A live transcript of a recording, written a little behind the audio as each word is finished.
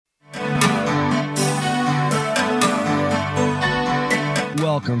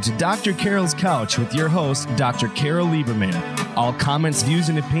welcome to Dr. Carol's Couch with your host, Dr. Carol Lieberman. All comments, views,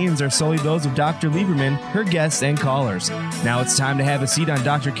 and opinions are solely those of Dr. Lieberman, her guests, and callers. Now it's time to have a seat on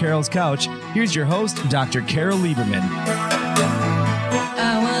Dr. Carol's Couch. Here's your host, Dr. Carol Lieberman.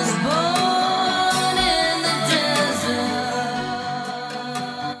 I was born in the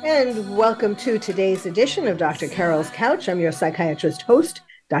desert. And welcome to today's edition of Dr. Carol's Couch. I'm your psychiatrist host,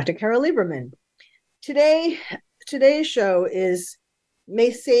 Dr. Carol Lieberman. Today's show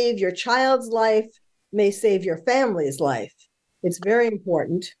may save your child's life, may save your family's life. It's very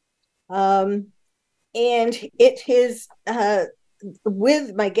important. And it is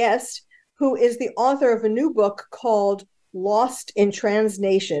with my guest, who is the author of a new book called Lost in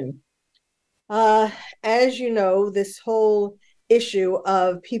Transnation. As you know, this whole issue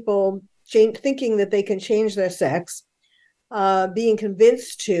of people thinking that they can change their sex, being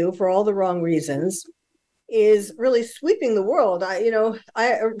convinced to for all the wrong reasons, is really sweeping the world. A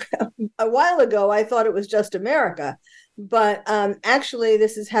while ago, I thought it was just America, but actually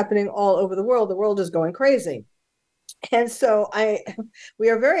this is happening all over the world. The world is going crazy. And so we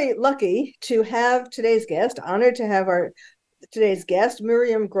are very lucky to have today's guest, honored to have today's guest,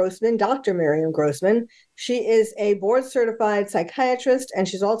 Miriam Grossman, Dr. Miriam Grossman. She is a board-certified psychiatrist, and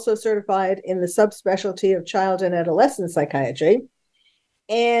she's also certified in the subspecialty of child and adolescent psychiatry.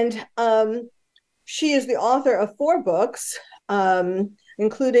 And she is the author of 4 books,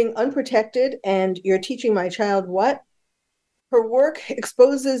 including Unprotected and You're Teaching My Child What? Her work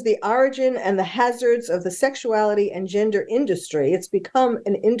exposes the origin and the hazards of the sexuality and gender industry. It's become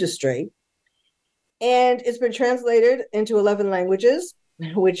an industry. And it's been translated into 11 languages,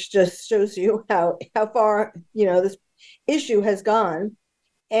 which just shows you how far, this issue has gone.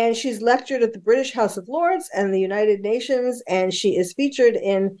 And she's lectured at the British House of Lords and the United Nations, and she is featured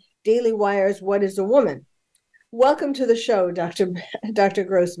in Daily Wire's What is a Woman? Welcome to the show, Dr.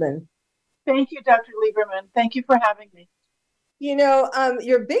 Grossman. Thank you, Dr. Lieberman. Thank you for having me.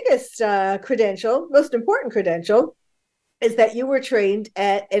 Your biggest credential, most important credential, is that you were trained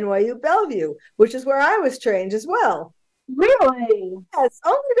at NYU Bellevue, which is where I was trained as well. Really? Yes,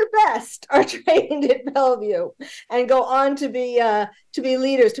 only the best are trained at Bellevue and go on to be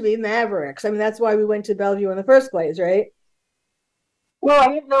leaders, to be mavericks. I mean, that's why we went to Bellevue in the first place, right? Well,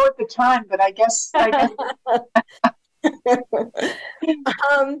 I didn't know at the time, but I guess.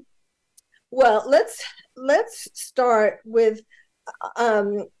 Well, let's start with.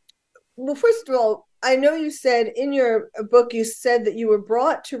 First of all, I know you said in your book, you said that you were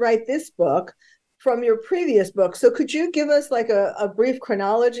brought to write this book from your previous book. So could you give us like a brief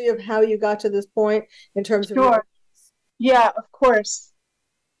chronology of how you got to this point in terms of? Sure. Yeah, of course.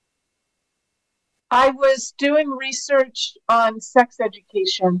 I was doing research on sex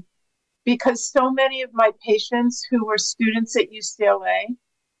education because so many of my patients who were students at UCLA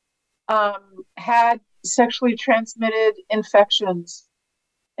had sexually transmitted infections,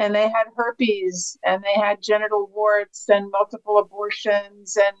 and they had herpes, and they had genital warts and multiple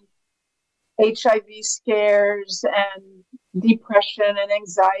abortions and HIV scares and depression and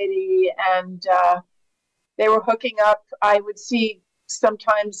anxiety, and they were hooking up. I would see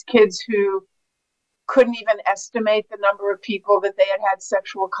sometimes kids who couldn't even estimate the number of people that they had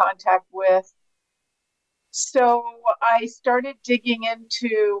sexual contact with. So I started digging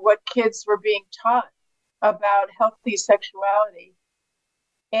into what kids were being taught about healthy sexuality.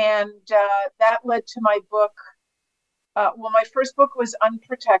 And that led to my book. My first book was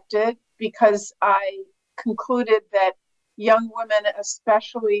Unprotected, because I concluded that young women,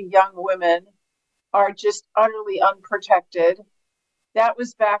 especially young women, are just utterly unprotected. That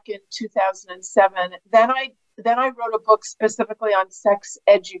was back in 2007. Then I wrote a book specifically on sex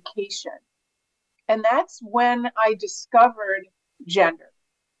education. And that's when I discovered gender.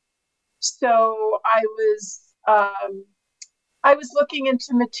 So I was looking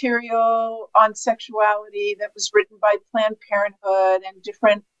into material on sexuality that was written by Planned Parenthood and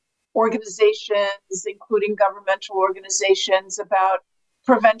different organizations, including governmental organizations, about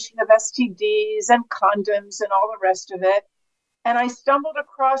prevention of STDs and condoms and all the rest of it. And I stumbled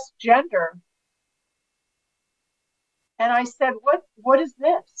across gender. And I said, what is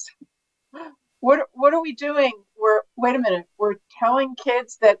this? What are we doing? Wait a minute, we're telling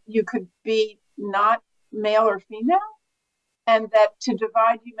kids that you could be not male or female? And that to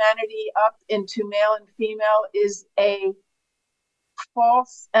divide humanity up into male and female is a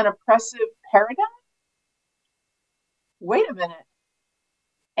false and oppressive paradigm? Wait a minute.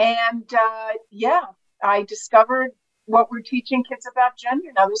 And I discovered what we're teaching kids about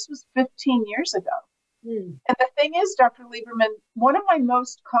gender. Now, this was 15 years ago. And the thing is, Dr. Lieberman, one of my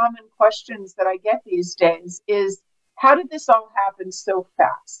most common questions that I get these days is, how did this all happen so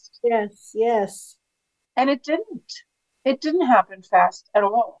fast? Yes, yes. And it didn't. It didn't happen fast at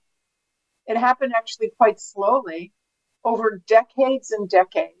all. It happened actually quite slowly over decades and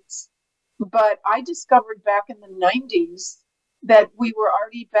decades. But I discovered back in the 90s that we were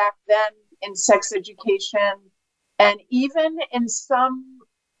already back then in sex education, and even in some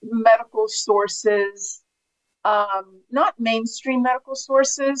medical sources, not mainstream medical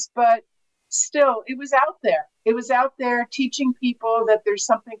sources, but still, it was out there. It was out there teaching people that there's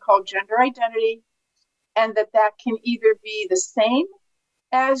something called gender identity, and that can either be the same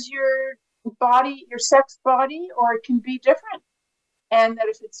as your body, your sex body, or it can be different. And that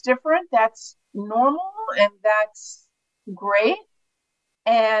if it's different, that's normal and that's great.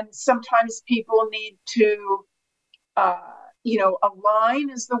 And sometimes people need to, align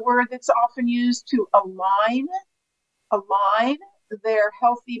is the word that's often used, to align their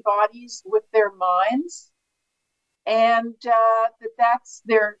healthy bodies with their minds. And that's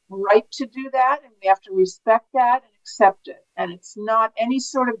their right to do that. And we have to respect that and accept it. And it's not any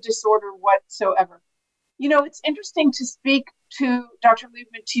sort of disorder whatsoever. It's interesting to speak to Dr.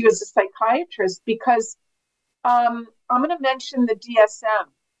 Lieberman, to you as a psychiatrist, because I'm going to mention the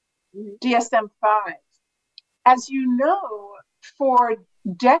DSM-5. As you know, for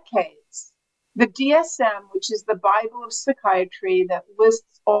decades, the DSM, which is the Bible of psychiatry that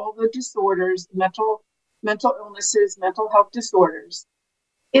lists all the disorders, mental illnesses, mental health disorders,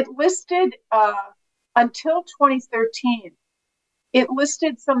 it listed until 2013, it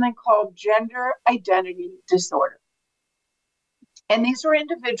listed something called gender identity disorder. And these were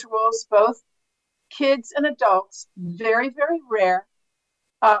individuals, both kids and adults, very, very rare,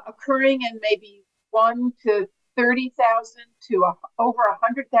 occurring in maybe 1 to 30,000 to over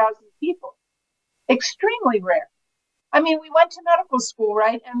 100,000 people. Extremely rare. I mean, we went to medical school,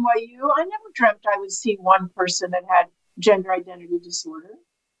 right? NYU. I never dreamt I would see one person that had gender identity disorder.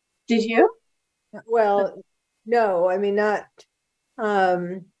 Did you? Well, no, I mean, not.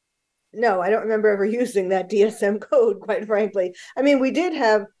 No, I don't remember ever using that DSM code, quite frankly. I mean, we did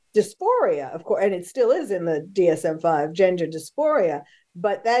have dysphoria, of course, and it still is in the DSM-5, gender dysphoria,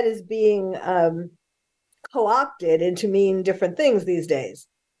 but that is being co-opted into mean different things these days.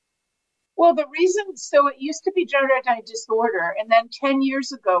 Well, so it used to be gender identity disorder, and then 10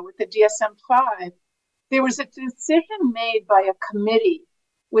 years ago with the DSM-5, there was a decision made by a committee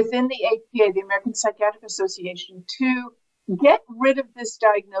within the APA, the American Psychiatric Association, to get rid of this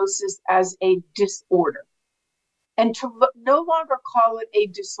diagnosis as a disorder and to no longer call it a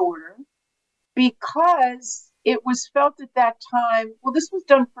disorder, because it was felt at that time, well, this was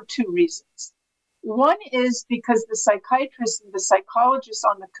done for two reasons. One is because the psychiatrists and the psychologists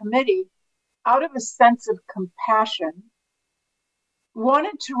on the committee, out of a sense of compassion,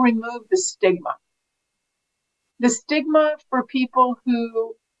 wanted to remove the stigma. The stigma for people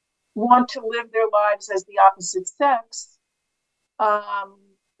who want to live their lives as the opposite sex.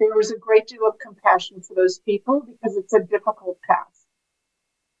 There was a great deal of compassion for those people because it's a difficult path.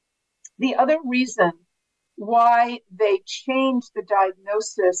 The other reason why they changed the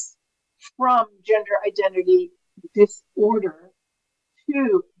diagnosis from gender identity disorder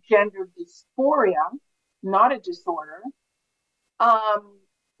to gender dysphoria, not a disorder,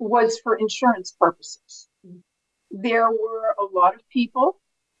 was for insurance purposes. There were a lot of people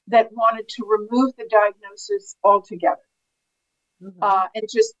that wanted to remove the diagnosis altogether. And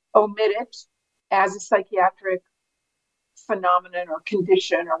just omit it as a psychiatric phenomenon or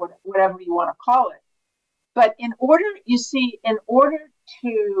condition or whatever you want to call it. But in order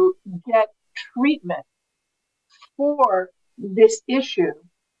to get treatment for this issue,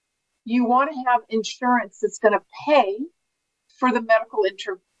 you want to have insurance that's going to pay for the medical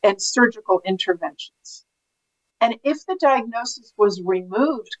and surgical interventions. And if the diagnosis was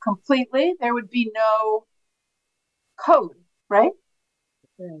removed completely, there would be no code. Right?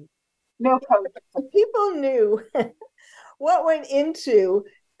 No code. People knew what went into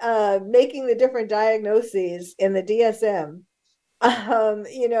making the different diagnoses in the DSM.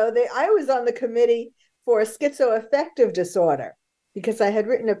 I was on the committee for schizoaffective disorder because I had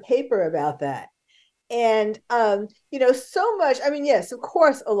written a paper about that. And, so much, I mean, yes, of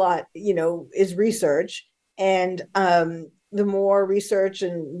course, a lot, is research, and the more research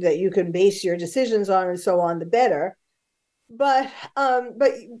and that you can base your decisions on and so on, the better. But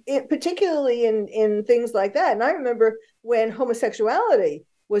particularly in things like that. And I remember when homosexuality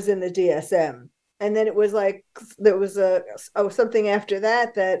was in the DSM, and then it was like there was something after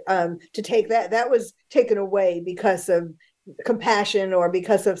that to take that was taken away because of compassion or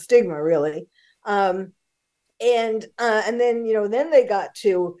because of stigma, really. And then then they got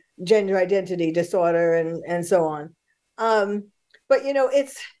to gender identity disorder and so on. But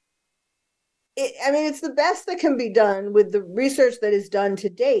it's the best that can be done with the research that is done to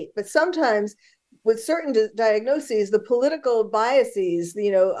date. But sometimes with certain diagnoses, the political biases,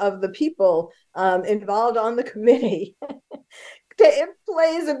 of the people involved on the committee, it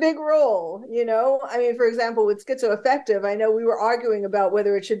plays a big role. For example, with schizoaffective, I know we were arguing about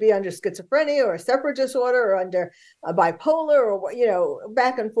whether it should be under schizophrenia or a separate disorder or under a bipolar or,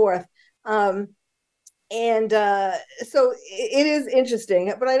 back and forth. So it is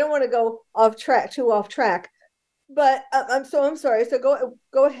interesting, but I don't want to go too off track. But I'm sorry. So go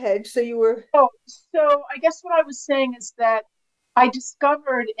ahead. So you were. Oh, so I guess what I was saying is that I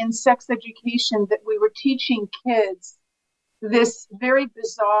discovered in sex education that we were teaching kids this very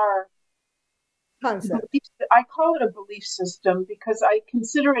bizarre concept. I call it a belief system because I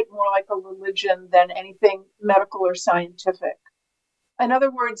consider it more like a religion than anything medical or scientific. In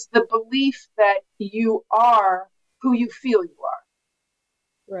other words, the belief that you are who you feel you are.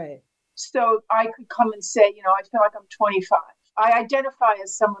 Right. So I could come and say, I feel like I'm 25. I identify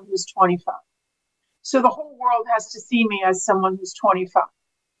as someone who's 25. So the whole world has to see me as someone who's 25.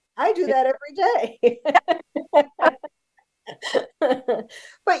 I do that every day.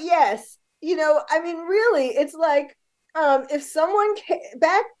 But yes, really, it's like if someone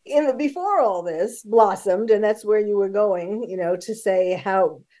back before all this blossomed, and that's where you were going, to say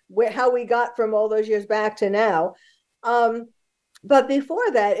how we got from all those years back to now. But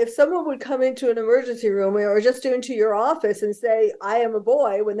before that, if someone would come into an emergency room or just into your office and say, I am a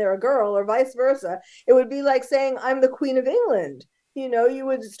boy when they're a girl, or vice versa, it would be like saying, I'm the Queen of England. You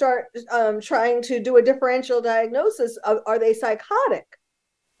would start trying to do a differential diagnosis of, are they psychotic?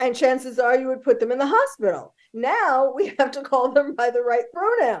 And chances are you would put them in the hospital. Now we have to call them by the right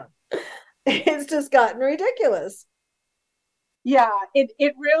pronoun. It's just gotten ridiculous. Yeah,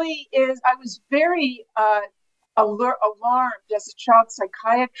 it really is. I was very alarmed as a child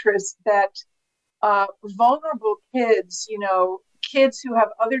psychiatrist that vulnerable kids, kids who have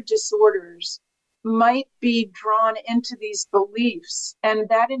other disorders, might be drawn into these beliefs. And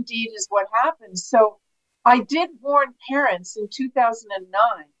that indeed is what happens. So I did warn parents in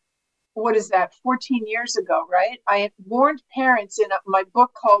 2009. What is that, 14 years ago, right? I had warned parents in my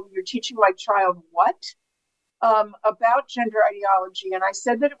book called You're Teaching My Child What? About gender ideology. And I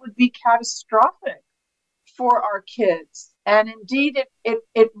said that it would be catastrophic for our kids. And indeed,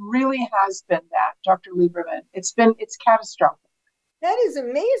 it really has been that, Dr. Lieberman. It's catastrophic. That is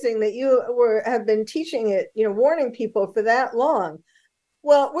amazing that you have been teaching it, warning people for that long.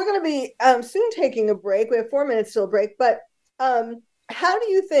 Well, we're going to be soon taking a break. We have 4 minutes till break. But how do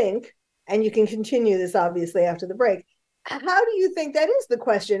you think, and you can continue this obviously after the break, how do you think, that is the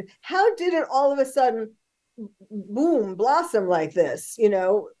question, how did it all of a sudden boom, blossom like this,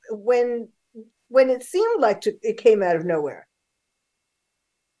 when it seemed like it came out of nowhere?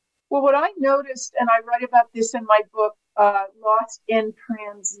 Well, what I noticed, and I write about this in my book, Lost in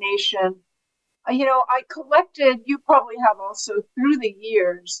Trans Nation, I collected, you probably have also through the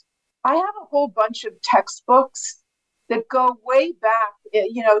years, I have a whole bunch of textbooks that go way back,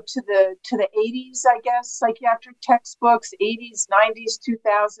 to the 80s, I guess, psychiatric textbooks, 80s, 90s,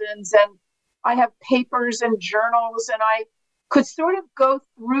 2000s. And I have papers and journals, and I could sort of go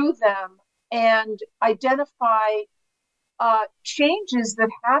through them and identify changes that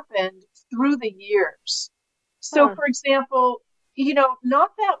happened through the years. So, for example,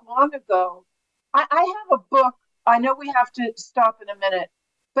 not that long ago, I have a book. I know we have to stop in a minute,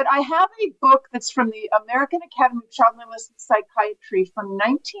 but I have a book that's from the American Academy of Child and Adolescent Psychiatry from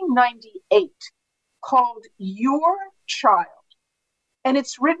 1998 called Your Child. And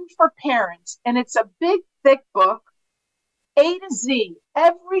it's written for parents, and it's a big, thick book, A to Z,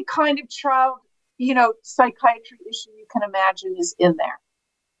 every kind of child, psychiatry issue you can imagine is in there.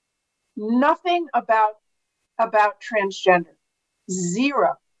 Nothing about transgender.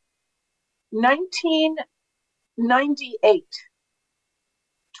 Zero. 1998,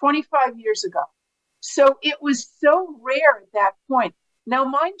 25 years ago. So it was so rare at that point. Now,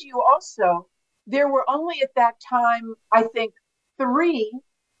 mind you, also, there were only at that time, I think, 3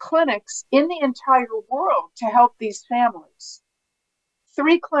 clinics in the entire world to help these families.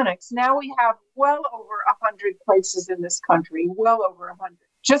 3 clinics. Now we have well over 100 places in this country, well over 100,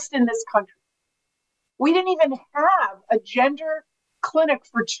 just in this country. We didn't even have a gender clinic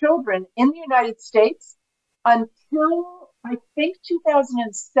for children in the United States until, I think,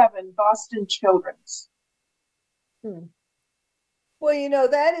 2007, Boston Children's. Well,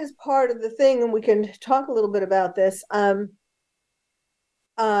 that is part of the thing, and we can talk a little bit about this.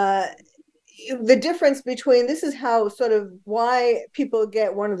 the difference between, this is how sort of why people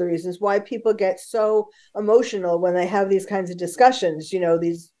get, one of the reasons why people get so emotional when they have these kinds of discussions,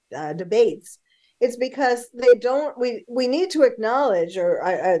 these debates. It's because they don't, we need to acknowledge, or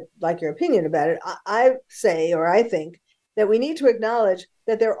I like your opinion about it. I say, or I think that we need to acknowledge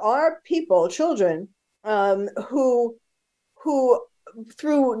that there are people, children, who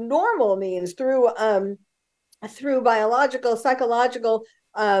through normal means, through biological, psychological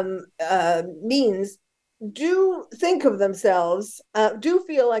means, do think of themselves, do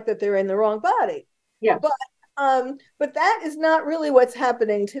feel like that they're in the wrong body. Yeah. But that is not really what's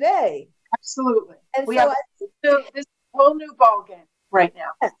happening today. Absolutely. And we so have this whole new ball game right now.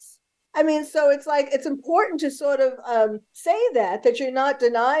 Yes. I mean, so it's like, it's important to sort of say that you're not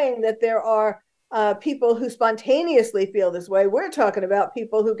denying that there are people who spontaneously feel this way. We're talking about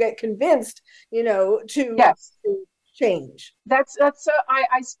people who get convinced, to change.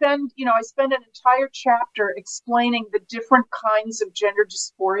 I spend an entire chapter explaining the different kinds of gender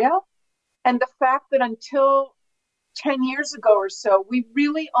dysphoria, and the fact that until 10 years ago or so, we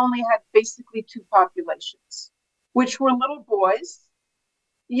really only had basically two populations, which were little boys,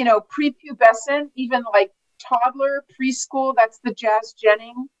 prepubescent, even like toddler, preschool, that's the Jazz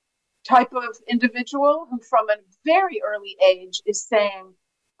Jennings type of individual who from a very early age is saying,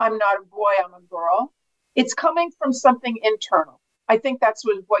 I'm not a boy, I'm a girl. It's coming from something internal. I think that's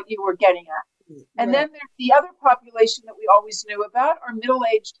what you were getting at. And then there's the other population that we always knew about are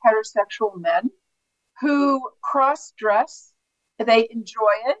middle-aged heterosexual men who cross-dress. They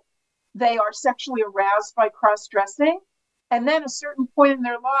enjoy it. They are sexually aroused by cross-dressing. And then at a certain point in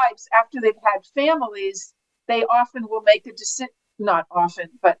their lives, after they've had families, they often will make a decision, not often,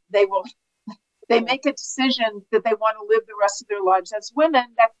 but they make a decision that they want to live the rest of their lives as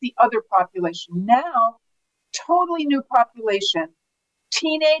women. That's the other population. Now, totally new population.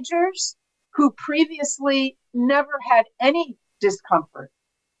 Teenagers who previously never had any discomfort.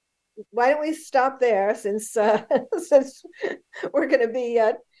 Why don't we stop there, since we're going to be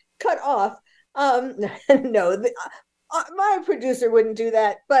cut off? No, my producer wouldn't do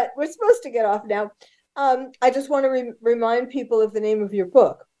that, but we're supposed to get off now. I just want to remind people of the name of your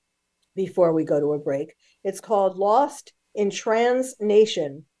book before we go to a break. It's called Lost in Trans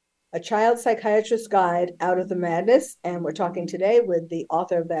Nation, a child psychiatrist's guide out of the madness. And we're talking today with the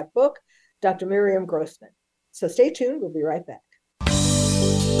author of that book, Dr. Miriam Grossman. So stay tuned. We'll be right back.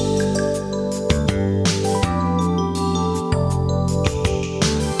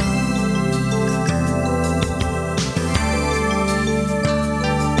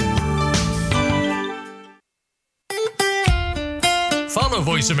 Follow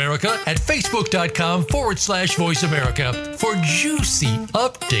Voice America at facebook.com/Voice America for juicy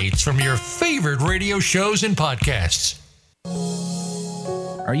updates from your favorite radio shows and podcasts.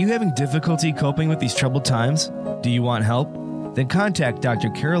 Are you having difficulty coping with these troubled times? Do you want help? Then contact Dr.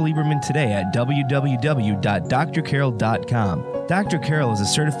 Carol Lieberman today at www.drcarol.com. Dr. Carol is a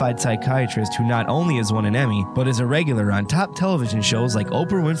certified psychiatrist who not only has won an Emmy, but is a regular on top television shows like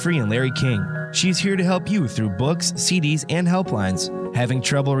Oprah Winfrey and Larry King. She's here to help you through books, CDs, and helplines. Having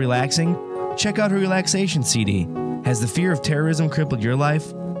trouble relaxing? Check out her relaxation CD. Has the fear of terrorism crippled your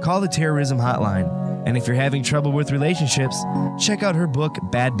life? Call the terrorism hotline. And if you're having trouble with relationships, check out her book,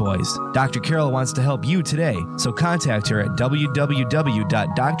 Bad Boys. Dr. Carol wants to help you today, so contact her at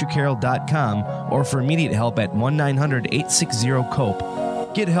www.drcarol.com or for immediate help at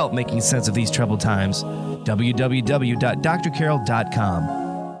 1-900-860-COPE. Get help making sense of these troubled times. www.drcarol.com.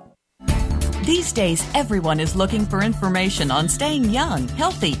 These days, everyone is looking for information on staying young,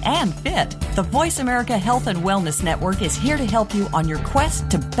 healthy, and fit. The Voice America Health and Wellness Network is here to help you on your quest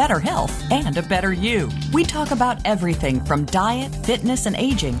to better health and a better you. We talk about everything from diet, fitness, and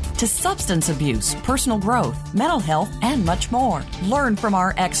aging to substance abuse, personal growth, mental health, and much more. Learn from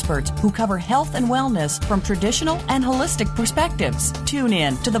our experts who cover health and wellness from traditional and holistic perspectives. Tune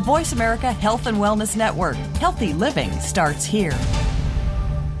in to the Voice America Health and Wellness Network. Healthy living starts here.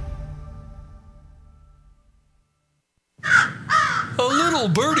 A little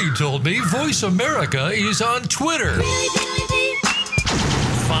birdie told me Voice America is on Twitter.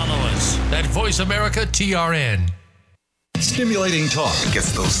 Follow us at Voice America TRN. Stimulating talk. It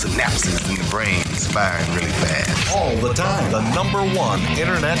gets those synapses in the brain firing really fast. All the time. The #1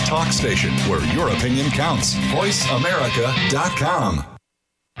 internet talk station where your opinion counts. VoiceAmerica.com.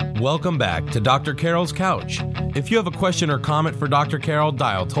 Welcome back to Dr. Carol's Couch. If you have a question or comment for Dr. Carol,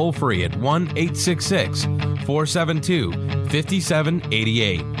 dial toll free at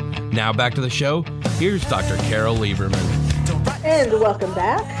 1-866-472-5788. Now back to the show. Here's Dr. Carol Lieberman. And welcome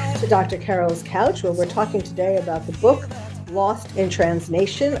back to Dr. Carol's Couch, where we're talking today about the book Lost in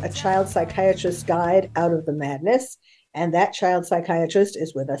Transnation, A Child Psychiatrist's Guide Out of the Madness. And that child psychiatrist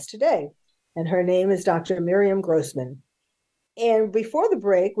is with us today. And her name is Dr. Miriam Grossman. And before the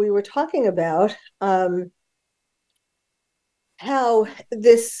break, we were talking about how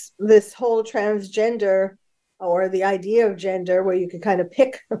this whole transgender, or the idea of gender, where you can kind of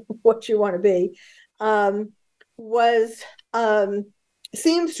pick what you want to be,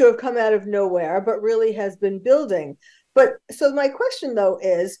 seems to have come out of nowhere, but really has been building. But so my question, though,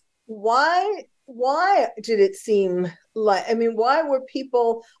 is why did it seem like, why were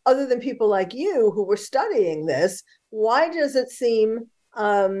people, other than people like you who were studying this, why does it seem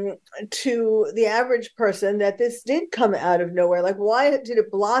to the average person that this did come out of nowhere? Like, why did it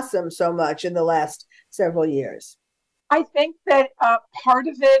blossom so much in the last several years? I think that part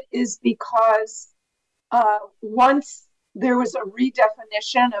of it is because once there was a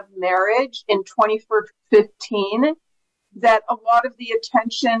redefinition of marriage in 2015, that a lot of the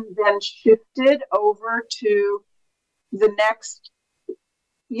attention then shifted over to the next,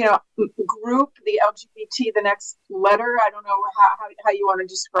 group, the LGBT, the next letter. I don't know how you want to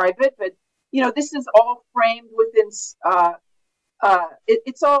describe it, but, this is all framed within,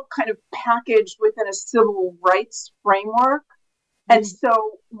 it's all kind of packaged within a civil rights framework. And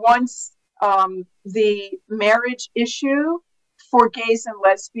so once the marriage issue for gays and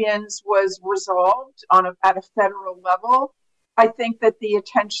lesbians was resolved at a federal level, I think that the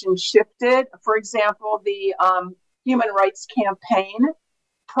attention shifted. For example, the Human Rights Campaign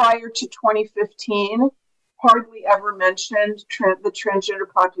prior to 2015 hardly ever mentioned the transgender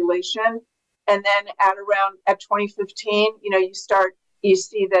population. And then at 2015, you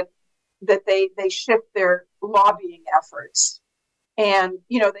see that they shift their lobbying efforts. And,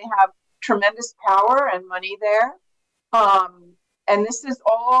 they have tremendous power and money there. And this is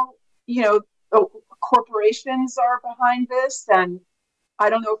all, corporations are behind this. And I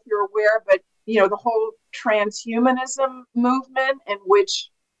don't know if you're aware, but, the whole transhumanism movement, in which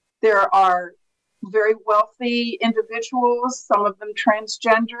there are very wealthy individuals, some of them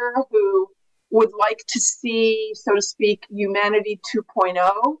transgender, who would like to see, so to speak, humanity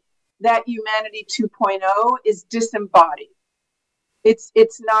 2.0. That humanity 2.0 is disembodied.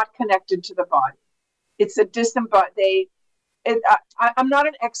 It's not connected to the body. It's a disembodied. I'm not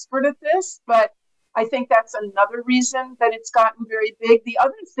an expert at this, but I think that's another reason that it's gotten very big. The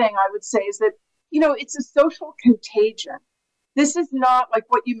other thing I would say is that, it's a social contagion. This is not like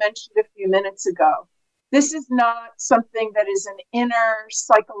what you mentioned a few minutes ago. This is not something that is an inner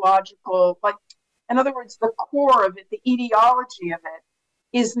psychological, in other words, the core of it, the ideology of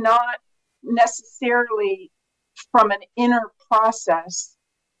it, is not necessarily from an inner process.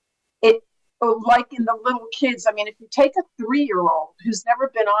 Like in the little kids, if you take a 3-year-old who's never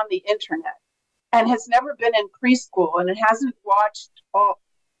been on the internet and has never been in preschool and hasn't watched all,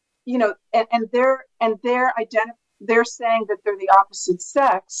 and they're saying that they're the opposite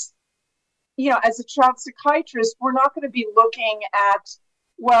sex. As a child psychiatrist, we're not going to be looking at,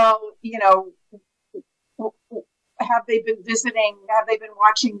 have they been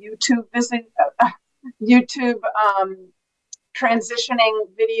watching YouTube transitioning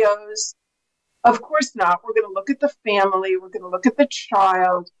videos? Of course not. We're going to look at the family, we're going to look at the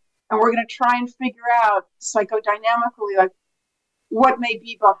child, and we're going to try and figure out psychodynamically, what may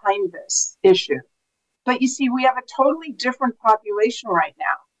be behind this issue. But you see, we have a totally different population right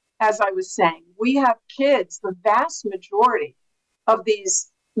now. As I was saying, we have kids, the vast majority of this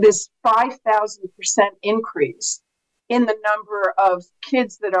 5,000% increase in the number of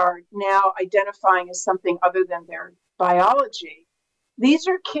kids that are now identifying as something other than their biology. These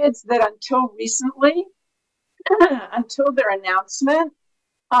are kids that until recently, until their announcement,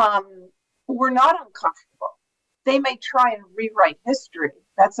 were not uncomfortable. They may try and rewrite history.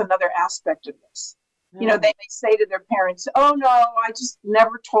 That's another aspect of this. They may say to their parents, "Oh no, I just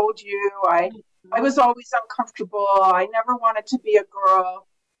never told you. I was always uncomfortable. I never wanted to be a girl.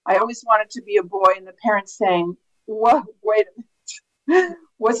 I always wanted to be a boy." And the parents saying, "Whoa, wait a minute.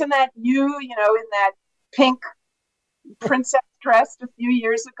 Wasn't that you, in that pink princess dress a few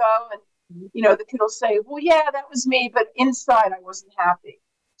years ago?" And, the kid will say, "Well, yeah, that was me, but inside I wasn't happy."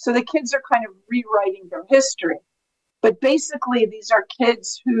 So the kids are kind of rewriting their history. But basically, these are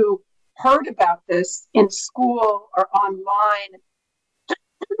kids who heard about this in school or online,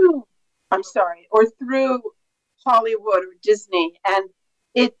 or through Hollywood or Disney. And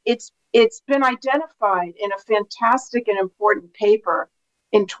it's been identified in a fantastic and important paper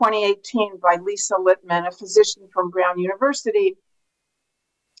in 2018 by Lisa Littman, a physician from Brown University.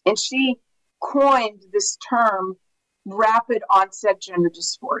 And she coined this term, rapid onset gender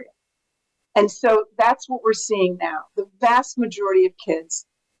dysphoria. And so that's what we're seeing now. The vast majority of kids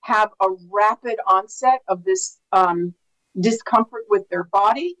have a rapid onset of this discomfort with their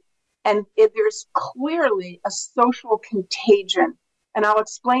body. And there's clearly a social contagion. And I'll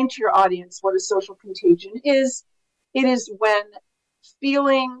explain to your audience what a social contagion is. It is when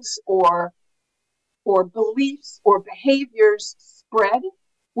feelings or beliefs or behaviors spread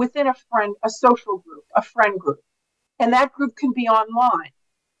within a social group, a friend group. And that group can be online,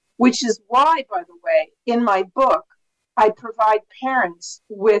 which is why, by the way, in my book, I provide parents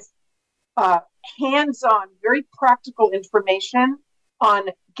with hands-on, very practical information on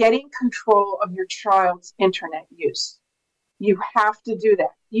getting control of your child's internet use. You have to do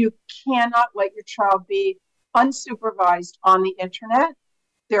that. You cannot let your child be unsupervised on the internet.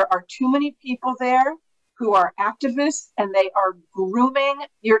 There are too many people there who are activists, and they are grooming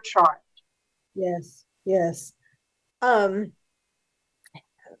your child. Yes, yes. You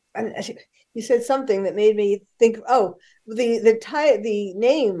said something that made me think. Oh, the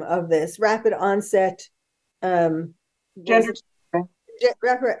name of this rapid onset Gender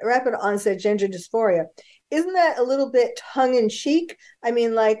rapid onset gender dysphoria. Isn't that a little bit tongue in cheek? I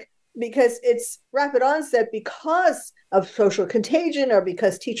mean, like, because it's rapid onset because of social contagion, or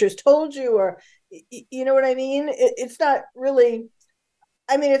because teachers told you, or you know what I mean? It's not really.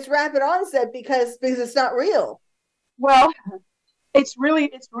 I mean, it's rapid onset because it's not real. Well, it's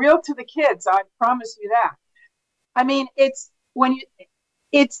real to the kids. I promise you that. I mean, they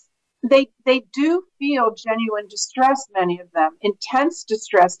do feel genuine distress, many of them, intense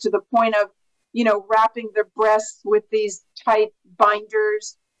distress, to the point of, wrapping their breasts with these tight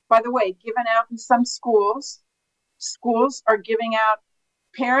binders. By the way, given out in some schools are giving out,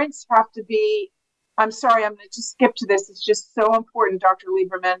 parents have to be, I'm sorry, I'm going to just skip to this. It's just so important, Dr.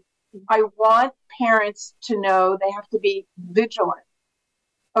 Lieberman. I want parents to know they have to be vigilant.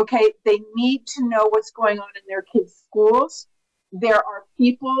 Okay, they need to know what's going on in their kids' schools. There are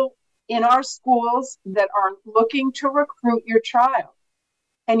people in our schools that are looking to recruit your child.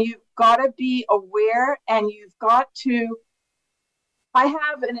 And you've got to be aware, and you've got to, I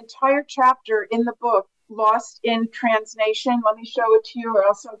have an entire chapter in the book, Lost in Transnation. Let me show it to you, or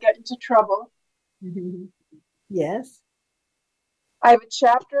else I'll get into trouble. Mm-hmm. Yes. I have a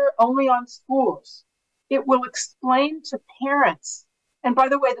chapter only on schools. It will explain to parents. And by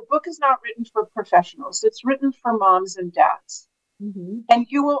the way, the book is not written for professionals. It's written for moms and dads. Mm-hmm. And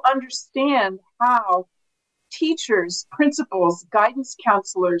you will understand how teachers, principals, guidance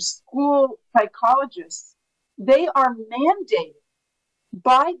counselors, school psychologists, they are mandated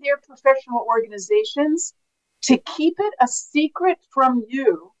by their professional organizations to keep it a secret from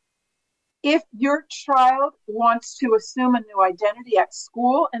you if your child wants to assume a new identity at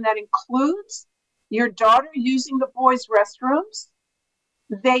school, and that includes your daughter using the boys' restrooms.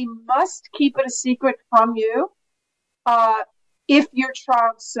 They must keep it a secret from you if your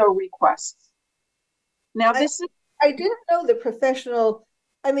child so requests. Now, I didn't know the professional.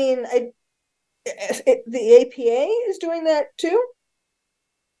 I mean, the APA is doing that too.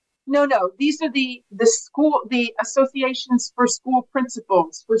 No. These are the associations for school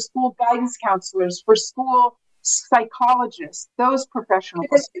principals, for school guidance counselors, for school psychologists, those professionals.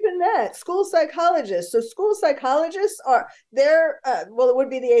 Even that, school psychologists. So school psychologists are there. Well, it would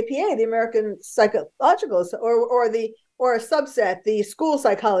be the APA, the American Psychological, or a subset, the School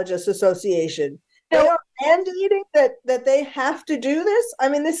Psychologists Association. They are mandating that they have to do this. I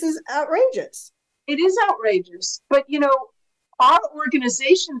mean, this is outrageous. It is outrageous, but our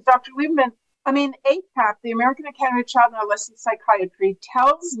organization, Dr. Lieberman, I mean, ACAP, the American Academy of Child and Adolescent Psychiatry,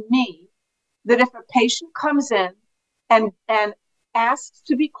 tells me that if a patient comes in and asks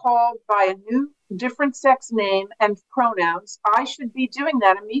to be called by a new different sex name and pronouns, I should be doing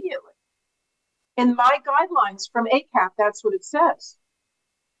that immediately. In my guidelines from ACAP, that's what it says.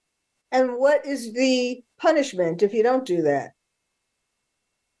 And what is the punishment if you don't do that?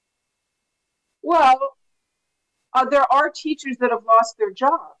 Well, there are teachers that have lost their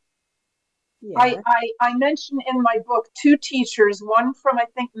job. Yeah. I mentioned in my book 2 teachers, one from, I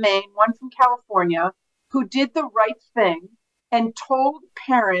think, Maine, one from California, who did the right thing and told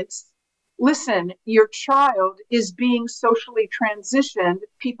parents, listen, your child is being socially transitioned.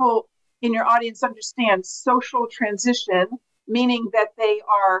 People in your audience understand social transition, meaning that they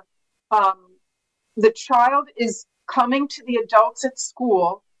are, the child is coming to the adults at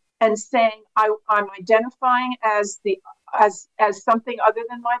school and saying, I'm identifying as something other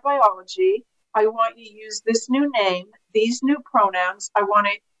than my biology. I want you to use this new name, these new pronouns. I want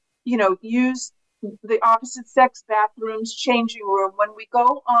to, use the opposite sex bathrooms, changing room. When we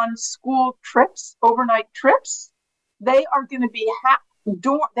go on school trips, overnight trips, they are going to be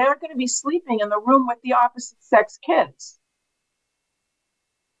they're going to be sleeping in the room with the opposite sex kids.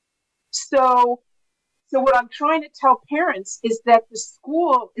 So what I'm trying to tell parents is that the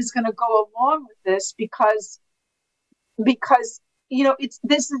school is going to go along with this because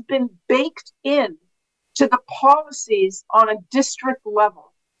this has been baked in to the policies on a district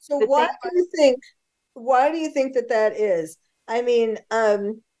level. So why do you think that is? I mean,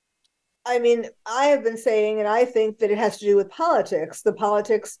 I have been saying, and I think that it has to do with politics,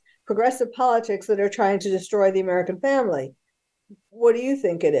 progressive politics that are trying to destroy the American family. What do you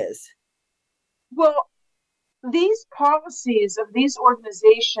think it is? Well, these policies of these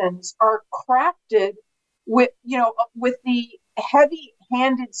organizations are crafted with the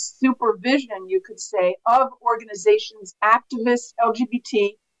heavy-handed supervision, you could say, of organizations, activist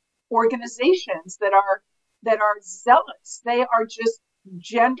LGBT organizations that are zealous. They are just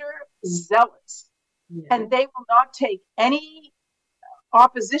gender zealous, and they will not take any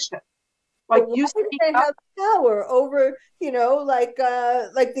opposition. Like you they have power over, like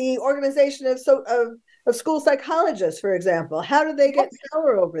the organization of school psychologists, for example. How do they get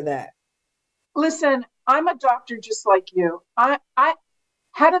power over that? Listen, I'm a doctor just like you.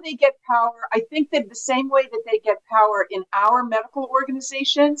 How do they get power? I think that the same way that they get power in our medical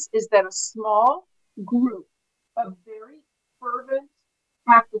organizations is that a small group of very fervent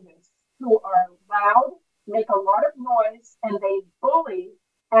activists who are loud, make a lot of noise, and they bully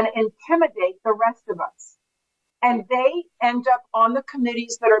and intimidate the rest of us. And they end up on the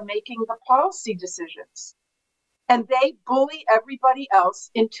committees that are making the policy decisions. And they bully everybody else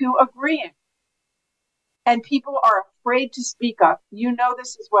into agreeing. And people are afraid to speak up. You know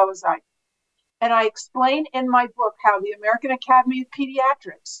this as well as I do. And I explain in my book how the American Academy of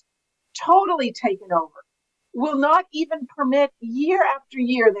Pediatrics, totally taken over, will not even permit, year after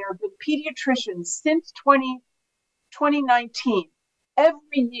year, there have been pediatricians since 2019,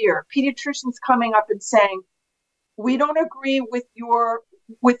 every year, pediatricians coming up and saying, we don't agree with your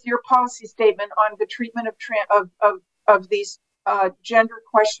policy statement on the treatment of these gender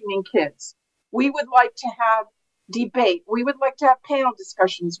questioning kids. We would like to have debate. We would like to have panel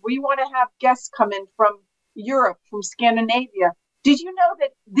discussions. We want to have guests come in from Europe, from Scandinavia. Did you know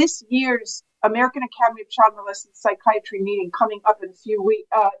that this year's American Academy of Child and Adolescent Psychiatry meeting coming up in a few weeks,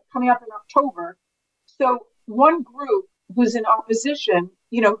 coming up in October? So one group who's in opposition,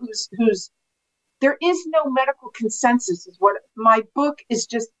 who's there is no medical consensus, is what my book is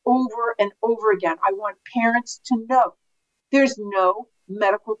just over and over again. I want parents to know there's no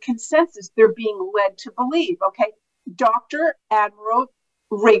medical consensus. They're being led to believe, okay? Dr. Admiral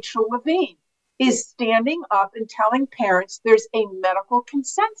Rachel Levine is standing up and telling parents there's a medical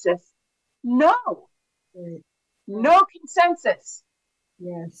consensus. No consensus.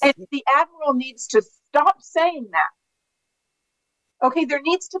 Yes. And the Admiral needs to stop saying that. Okay, there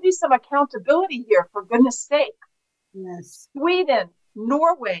needs to be some accountability here, for goodness sake. Yes. Sweden,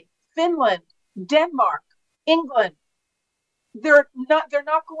 Norway, Finland, Denmark, England, they're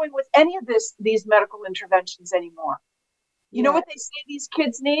not going with any of these medical interventions anymore. You know what they say these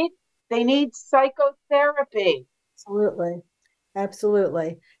kids need? They need psychotherapy. Absolutely.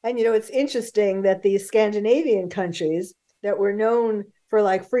 And it's interesting that these Scandinavian countries that were known for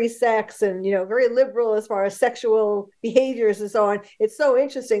like free sex and very liberal as far as sexual behaviors and so on, it's so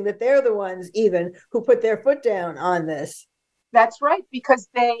interesting that they're the ones even who put their foot down on this. That's right, because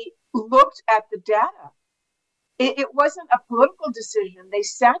they looked at the data. It wasn't a political decision. They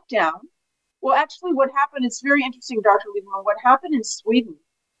sat down. Well, actually, what happened, it's very interesting, Dr. Lieberman, what happened in Sweden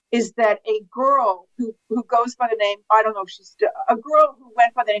is that a girl who goes by the name, I don't know if she's, a girl who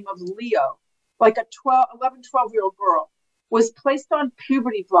went by the name of Leo, like a 12-year-old girl, was placed on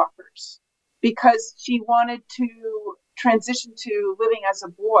puberty blockers because she wanted to transition to living as a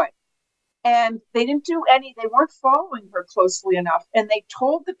boy. And they didn't do they weren't following her closely enough. And they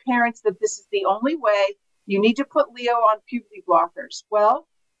told the parents that this is the only way. You need to put Leo on puberty blockers. Well,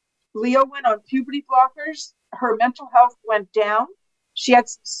 Leo went on puberty blockers. Her mental health went down. She had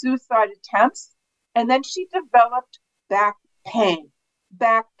some suicide attempts. And then she developed back pain,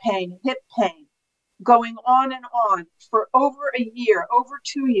 hip pain, going on and on for over a year, over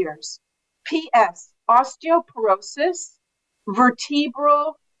 2 years. P.S. Osteoporosis,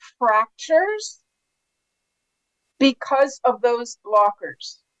 vertebral fractures because of those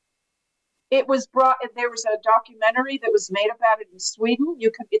blockers. There was a documentary that was made about it in Sweden.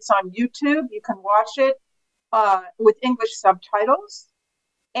 It's on YouTube. You can watch it with English subtitles.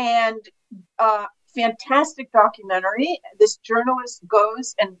 And fantastic documentary. This journalist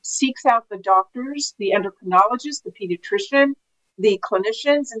goes and seeks out the doctors, the endocrinologist, the pediatrician, the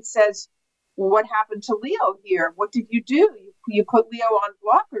clinicians, and says, what happened to Leo here? What did you do? You put Leo on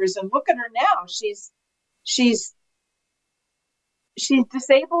blockers, and look at her now. She's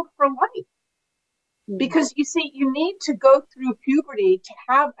disabled for life. Because you see, you need to go through puberty to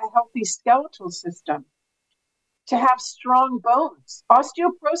have a healthy skeletal system, to have strong bones.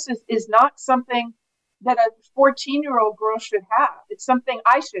 Osteoporosis is not something that a 14-year-old girl should have. It's something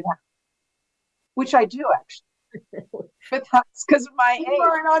I should have, which I do actually. But that's because of my age. You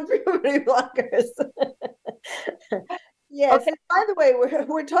aren't on puberty blockers. Yes. Okay. And by the way,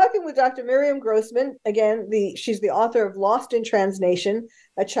 we're talking with Dr. Miriam Grossman. Again, she's the author of Lost in Transnation,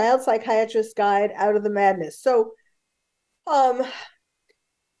 a child psychiatrist's guide out of the madness. So are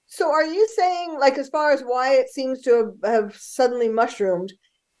you saying, like, as far as why it seems to have suddenly mushroomed,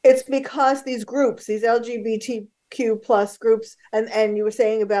 it's because these groups, these LGBTQ plus groups, and you were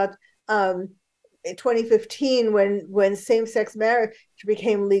saying about in 2015 when same-sex marriage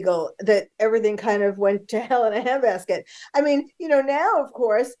became legal, that everything kind of went to hell in a handbasket. I mean, now, of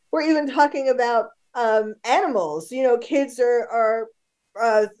course, we're even talking about animals. Kids are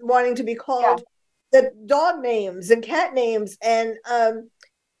wanting to be called the dog names and cat names, and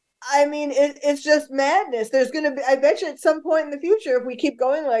I mean, it's just madness. There's going to be, I bet you at some point in the future, if we keep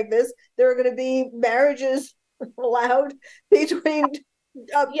going like this, there are going to be marriages allowed between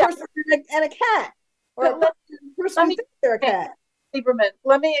a person and a cat, or a person who thinks they're a cat. Lieberman,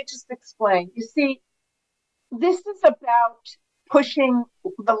 let me just explain. You see, this is about pushing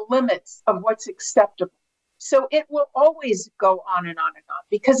the limits of what's acceptable. So it will always go on and on and on,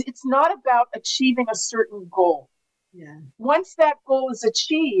 because it's not about achieving a certain goal. Yeah. Once that goal is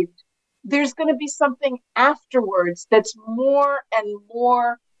achieved, there's going to be something afterwards that's more and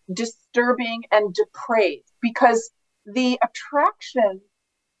more disturbing and depraved, because the attraction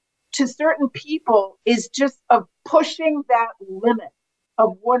to certain people is just of pushing that limit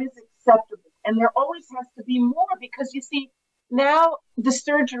of what is acceptable. And there always has to be more, because you see, now the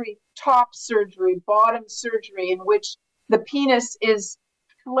surgery, top surgery, bottom surgery, in which the penis is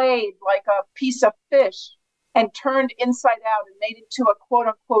flayed like a piece of fish and turned inside out and made into a quote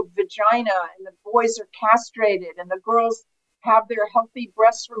unquote vagina, and the boys are castrated and the girls have their healthy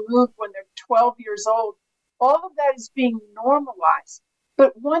breasts removed when they're 12 years old. All of that is being normalized.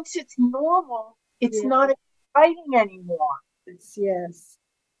 But once it's normal, it's not exciting anymore. Yes.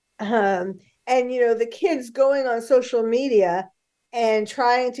 And, the kids going on social media and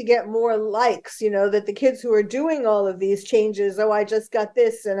trying to get more likes, that the kids who are doing all of these changes, I just got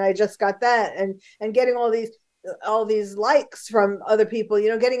this and I just got that, and getting all these likes from other people,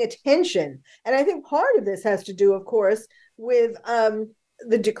 getting attention. And I think part of this has to do, of course, with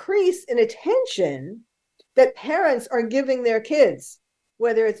the decrease in attention that parents are giving their kids,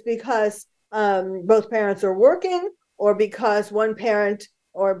 whether it's because both parents are working, or because one parent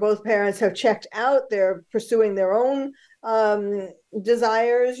or both parents have checked out, they're pursuing their own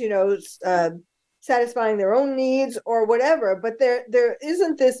desires, satisfying their own needs or whatever. But there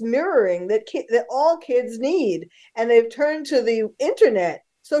isn't this mirroring that all kids need, and they've turned to the internet,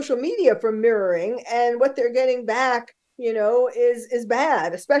 social media, for mirroring, and what they're getting back, is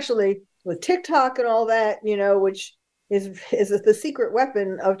bad, especially with TikTok and all that, which is the secret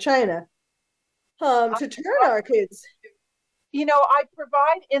weapon of China to turn our kids. I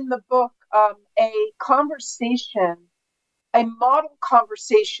provide in the book a conversation, a model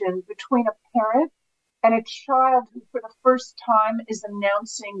conversation between a parent and a child who for the first time is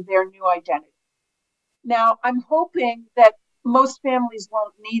announcing their new identity. Now, I'm hoping that most families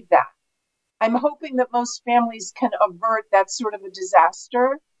won't need that. I'm hoping that most families can avert that sort of a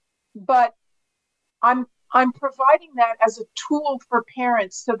disaster, but I'm providing that as a tool for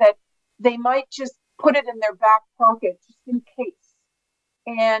parents so that they might just put it in their back pocket just in case.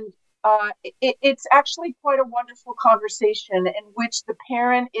 And it's actually quite a wonderful conversation in which the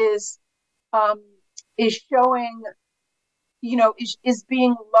parent is showing, is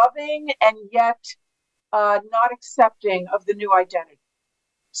being loving and yet not accepting of the new identity.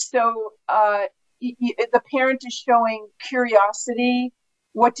 So the parent is showing curiosity.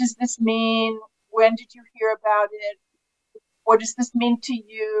 What does this mean? When did you hear about it? What does this mean to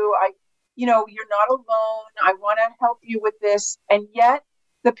you? You're not alone. I want to help you with this. And yet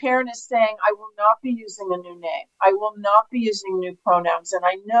the parent is saying, I will not be using a new name. I will not be using new pronouns. And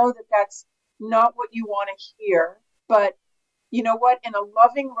I know that that's not what you want to hear. But you know what? In a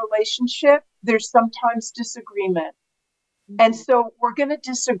loving relationship, there's sometimes disagreement. And so we're going to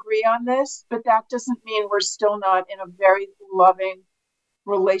disagree on this, but that doesn't mean we're still not in a very loving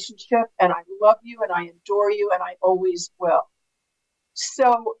relationship. And I love you and I adore you and I always will.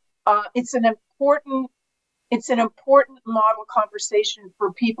 So it's an important model conversation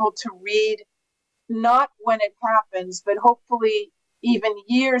for people to read not when it happens, but hopefully even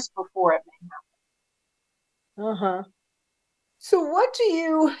years before it may happen. Uh-huh. So what do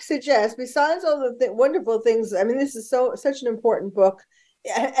you suggest, besides all the wonderful things? I mean, this is such an important book.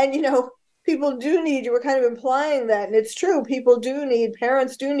 And, you know, people do need, you were kind of implying that, and it's true,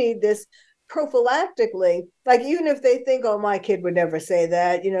 parents do need this prophylactically. Like, even if they think, oh, my kid would never say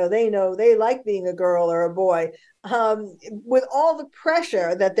that, you know they like being a girl or a boy, with all the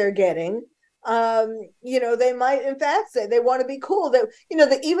pressure that they're getting, they might in fact say they want to be cool. That,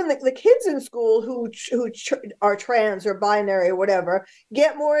 even the kids in school who are trans or binary or whatever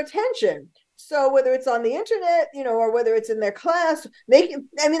get more attention. So whether it's on the internet, or whether it's in their class,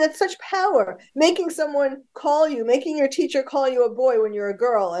 that's such power. Making your teacher call you a boy when you're a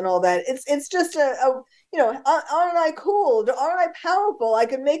girl and all that. It's just aren't I cool? Aren't I powerful? I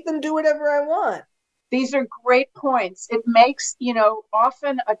can make them do whatever I want. These are great points. It makes,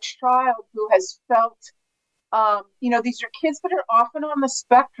 often a child who has felt, these are kids that are often on the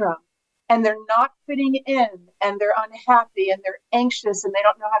spectrum, and they're not fitting in, and they're unhappy, and they're anxious, and they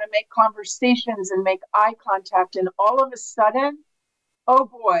don't know how to make conversations and make eye contact. And all of a sudden, oh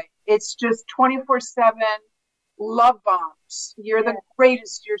boy, it's just 24/7 love bombs. You're the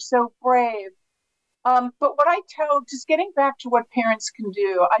greatest. You're so brave. But what I tell, just getting back to what parents can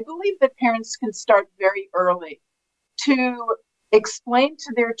do, I believe that parents can start very early to explain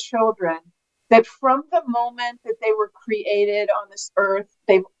to their children that from the moment that they were created on this earth,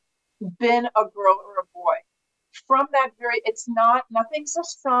 they've been a girl or a boy. From that nothing's a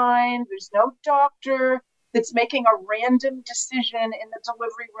sign. There's no doctor that's making a random decision in the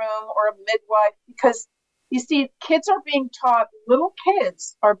delivery room or a midwife, because you see, little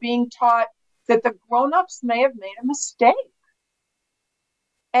kids are being taught that the grown-ups may have made a mistake.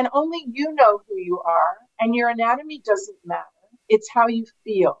 And only you know who you are, and your anatomy doesn't matter. It's how you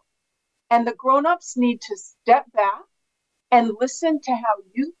feel. And the grown-ups need to step back and listen to how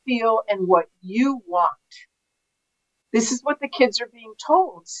you feel and what you want. This is what the kids are being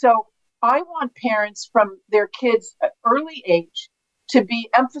told. So I want parents from their kids' early age to be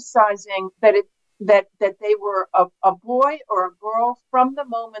emphasizing that they were a boy or a girl from the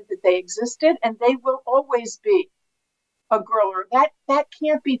moment that they existed, and they will always be a girl, or that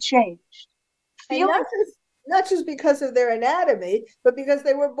can't be changed. Not just because of their anatomy, but because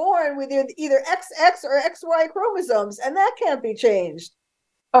they were born with either XX or XY chromosomes, and that can't be changed.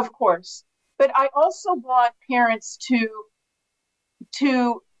 Of course. But I also want parents to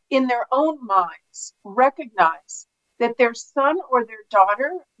in their own minds recognize that their son or their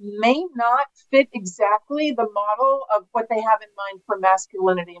daughter may not fit exactly the model of what they have in mind for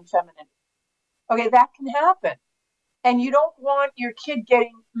masculinity and femininity. Okay, that can happen. And you don't want your kid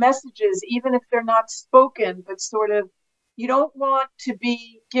getting messages, even if they're not spoken, but you don't want to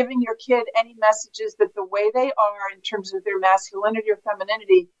be giving your kid any messages that the way they are in terms of their masculinity or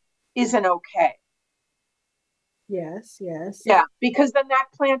femininity isn't okay. Yes. Yeah, because then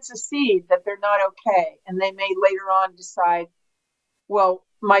that plants a seed that they're not okay. And they may later on decide, well,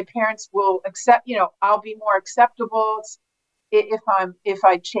 my parents will accept, I'll be more acceptable if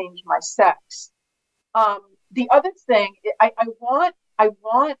I change my sex. The other thing, I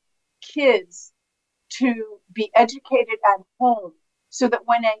want kids to be educated at home so that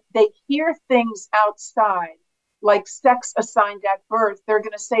when they hear things outside, like sex assigned at birth, they're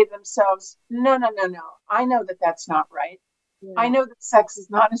going to say to themselves, no, I know that that's not right. Yeah. I know that sex is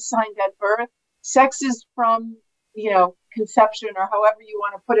not assigned at birth. Sex is from, conception, or however you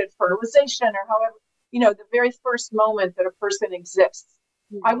want to put it, fertilization, or however, the very first moment that a person exists.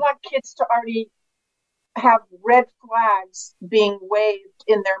 Mm-hmm. I want kids to already have red flags being waved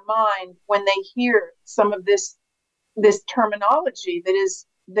in their mind when they hear some of this terminology that is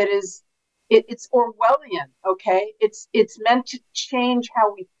it's Orwellian. Okay, it's meant to change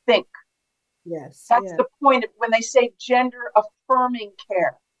how we think. Yes, that's the point of when they say gender affirming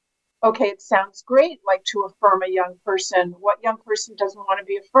care. Okay, it sounds great, like to affirm a young person. What young person doesn't want to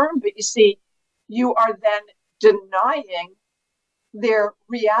be affirmed? But you see, you are then denying their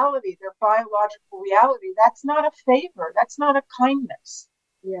reality, their biological reality. That's not a favor. That's not a kindness.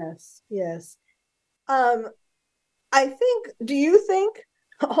 Yes. Do you think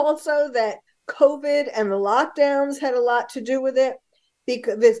also that COVID and the lockdowns had a lot to do with it?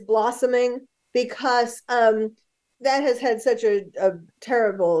 Because this blossoming, because that has had such a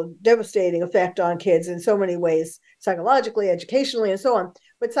terrible, devastating effect on kids in so many ways, psychologically, educationally, and so on.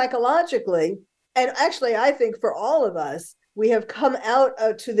 But psychologically, and actually, I think for all of us, we have come out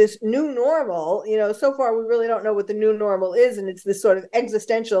to this new normal. So far, we really don't know what the new normal is, and it's this sort of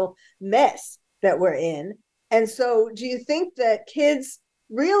existential mess that we're in. And so do you think that kids,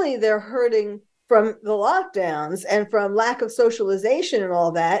 really, they're hurting from the lockdowns and from lack of socialization and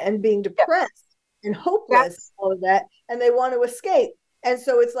all that, and being depressed and hopeless, all of that, and they want to escape. And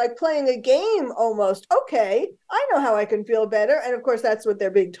so it's like playing a game almost. Okay, I know how I can feel better. And of course, that's what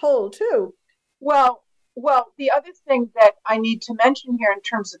they're being told too. Well, the other thing that I need to mention here in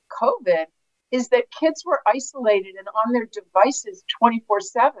terms of COVID is that kids were isolated and on their devices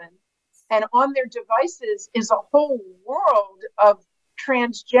 24/7. And on their devices is a whole world of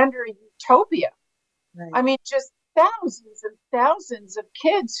transgender utopia. Right. I mean, just thousands and thousands of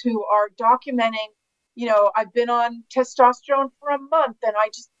kids who are documenting, I've been on testosterone for a month and I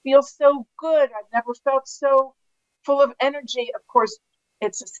just feel so good. I've never felt so full of energy. Of course,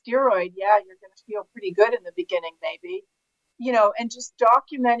 it's a steroid. Yeah, you're going to feel pretty good in the beginning, maybe, and just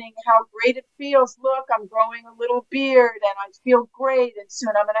documenting how great it feels. Look, I'm growing a little beard and I feel great. And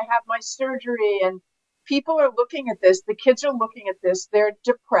soon I'm going to have my surgery. And people are looking at this. The kids are looking at this. They're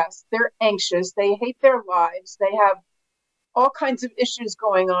depressed. They're anxious. They hate their lives. They have all kinds of issues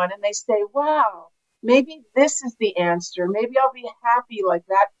going on. And they say, wow, maybe this is the answer. Maybe I'll be happy like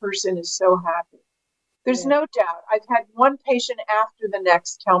that person is so happy. There's no doubt. I've had one patient after the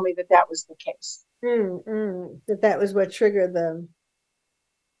next tell me that that was the case. That was what triggered them.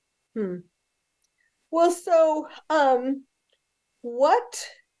 Well, so what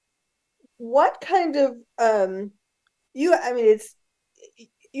kind of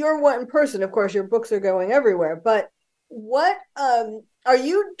you're one person, of course, your books are going everywhere, but what are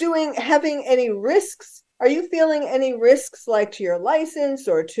you doing, having any risks? Are you feeling any risks, like to your license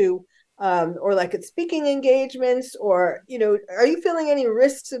or to or like at speaking engagements, or are you feeling any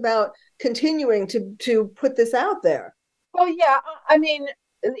risks about continuing to put this out there? Well, yeah, I mean,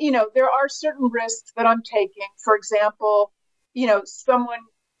 there are certain risks that I'm taking. For example,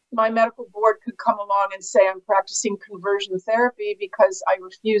 my medical board could come along and say I'm practicing conversion therapy because I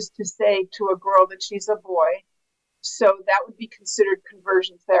refuse to say to a girl that she's a boy. So that would be considered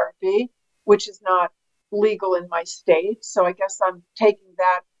conversion therapy, which is not legal in my state. So I guess I'm taking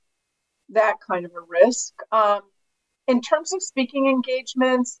that kind of a risk. In terms of speaking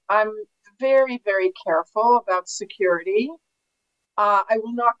engagements, I'm very, very careful about security. I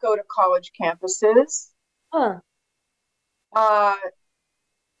will not go to college campuses. To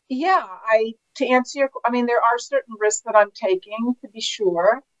answer your, there are certain risks that I'm taking, to be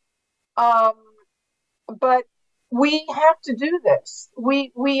sure. But we have to do this.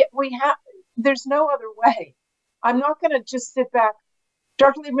 We have, there's no other way. I'm not going to just sit back.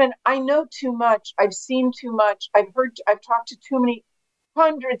 Dr. Lieberman, I know too much. I've seen too much. I've talked to too many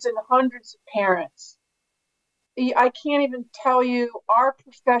hundreds and hundreds of parents. I can't even tell you, our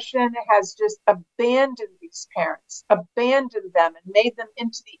profession has just abandoned these parents, abandoned them and made them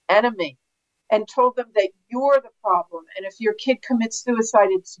into the enemy and told them that you're the problem. And if your kid commits suicide,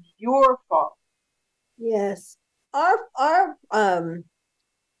 it's your fault. Yes. Our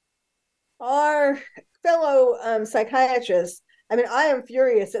fellow psychiatrists, I am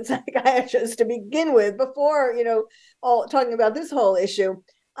furious at psychiatrists to begin with, before, all talking about this whole issue.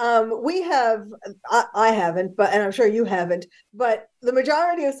 We have, I haven't, and I'm sure you haven't, but the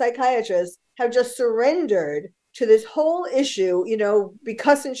majority of psychiatrists have just surrendered to this whole issue,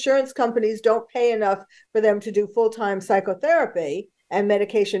 because insurance companies don't pay enough for them to do full-time psychotherapy and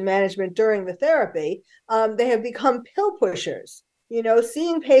medication management during the therapy. They have become pill pushers.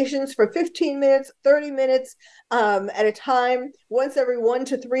 Seeing patients for 15 minutes, 30 minutes at a time, once every 1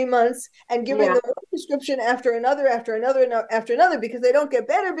 to 3 months, and giving them one prescription after another, because they don't get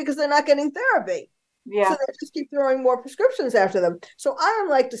better because they're not getting therapy. Yeah. So they just keep throwing more prescriptions after them. So I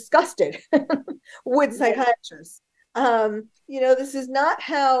am disgusted with psychiatrists. This is not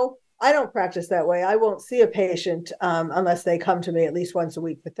how, I don't practice that way. I won't see a patient unless they come to me at least once a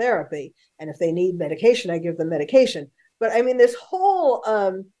week for therapy. And if they need medication, I give them medication. But this whole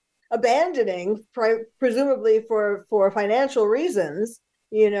abandoning, presumably for financial reasons,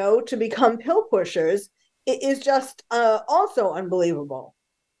 to become pill pushers, is just also unbelievable.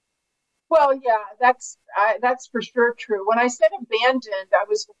 Well, yeah, that's for sure true. When I said abandoned, I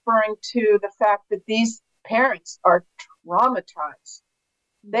was referring to the fact that these parents are traumatized.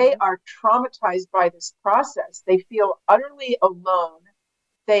 They are traumatized by this process. They feel utterly alone.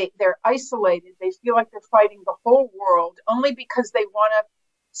 They're isolated. They feel like they're fighting the whole world only because they want to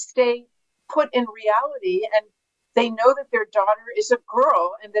stay put in reality. And they know that their daughter is a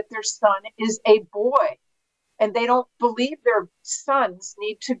girl and that their son is a boy. And they don't believe their sons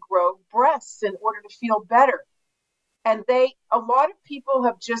need to grow breasts in order to feel better. And a lot of people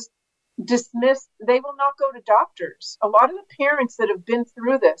have just dismissed, they will not go to doctors. A lot of the parents that have been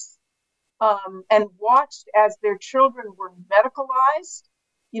through this and watched as their children were medicalized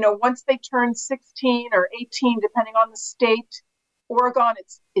once they turn 16 or 18, depending on the state. Oregon,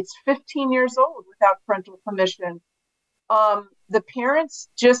 it's 15 years old without parental permission. The parents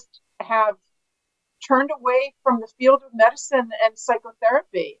just have turned away from the field of medicine and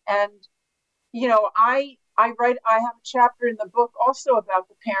psychotherapy. And, I have a chapter in the book also about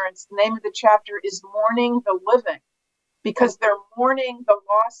the parents. The name of the chapter is Mourning the Living, because they're mourning the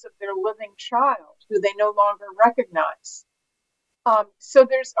loss of their living child who they no longer recognize. So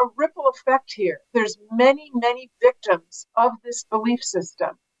there's a ripple effect here. There's many, many victims of this belief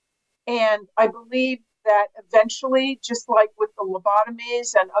system. And I believe that eventually, just like with the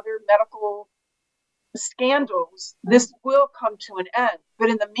lobotomies and other medical scandals, this will come to an end. But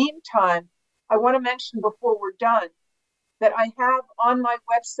in the meantime, I want to mention before we're done that I have on my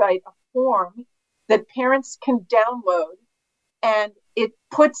website a form that parents can download, and it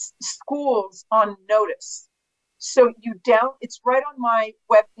puts schools on notice. So it's right on my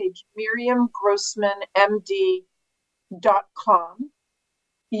webpage, MiriamGrossmnMD.com.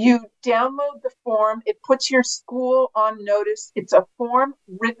 You download the form, it puts your school on notice. It's a form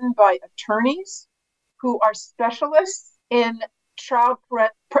written by attorneys who are specialists in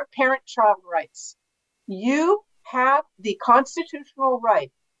parent-child rights. You have the constitutional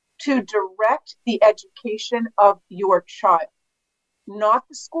right to direct the education of your child, not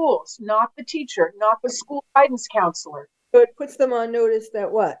the schools, not the teacher, not the school guidance counselor. So it puts them on notice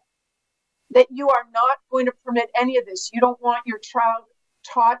that what? That you are not going to permit any of this. You don't want your child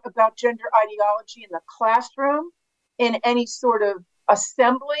taught about gender ideology in the classroom, in any sort of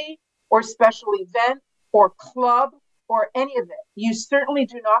assembly or special event or club or any of it. You certainly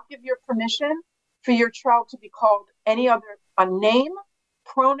do not give your permission for your child to be called any other a name,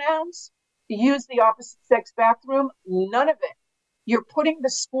 pronouns, use the opposite sex bathroom, none of it. You're putting the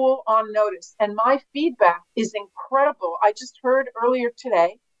school on notice. And my feedback is incredible. I just heard earlier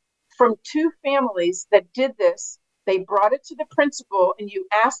today from 2 families that did this. They brought it to the principal, and you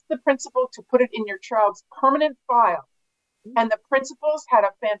asked the principal to put it in your child's permanent file. And the principals had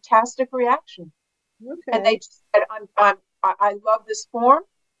a fantastic reaction. Okay. And they just said, I love this form.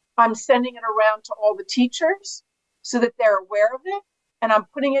 I'm sending it around to all the teachers so that they're aware of it. And I'm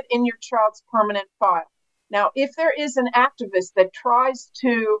putting it in your child's permanent file. Now, if there is an activist that tries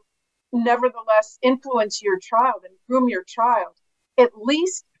to nevertheless influence your child and groom your child, at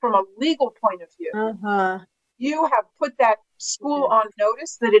least from a legal point of view, you have put that school on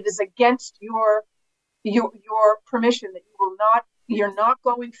notice that it is against your permission, that you're not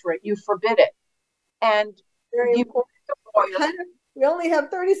going for it. You forbid it. And we only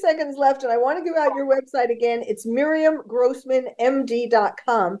have 30 seconds left, and I want to give out your website again. It's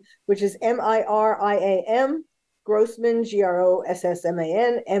MiriamGrossmnMD.com, which is MIRIAM, Grossman,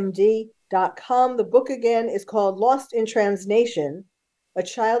 GROSSMAN, MD.com. The book again is called Lost in Transnation, A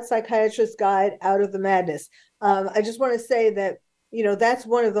Child Psychiatrist's Guide Out of the Madness. I just want to say that, that's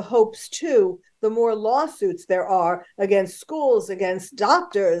one of the hopes too. The more lawsuits there are against schools, against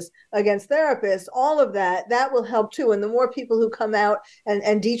doctors, against therapists, all of that will help too. And the more people who come out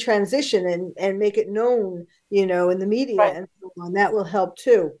and detransition and make it known, in the media, right, and so on, that will help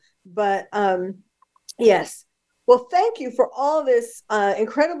too. But yes. Well, thank you for all this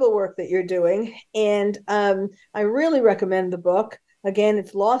incredible work that you're doing. And I really recommend the book. Again,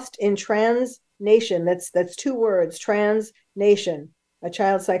 it's Lost in Transnation. That's 2 words, Transnation. A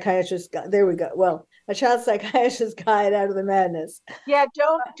Child Psychiatrist. There we go. Well, A Child Psychiatrist's Guide Out of the Madness. Yeah,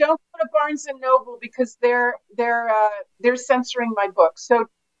 don't go to Barnes and Noble because they're censoring my book. So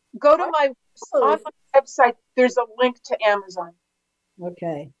go to on my website. There's a link to Amazon.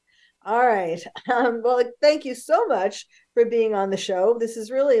 Okay. All right. Well, thank you so much for being on the show. This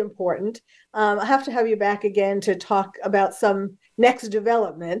is really important. I have to have you back again to talk about some next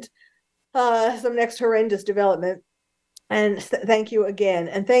development, some next horrendous development. And thank you again.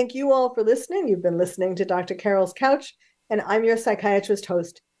 And thank you all for listening. You've been listening to Dr. Carol's Couch, and I'm your psychiatrist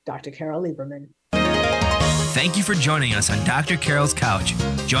host, Dr. Carol Lieberman. Thank you for joining us on Dr. Carol's Couch.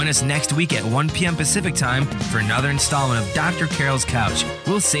 Join us next week at 1 p.m. Pacific Time for another installment of Dr. Carol's Couch.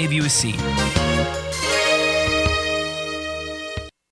 We'll save you a seat.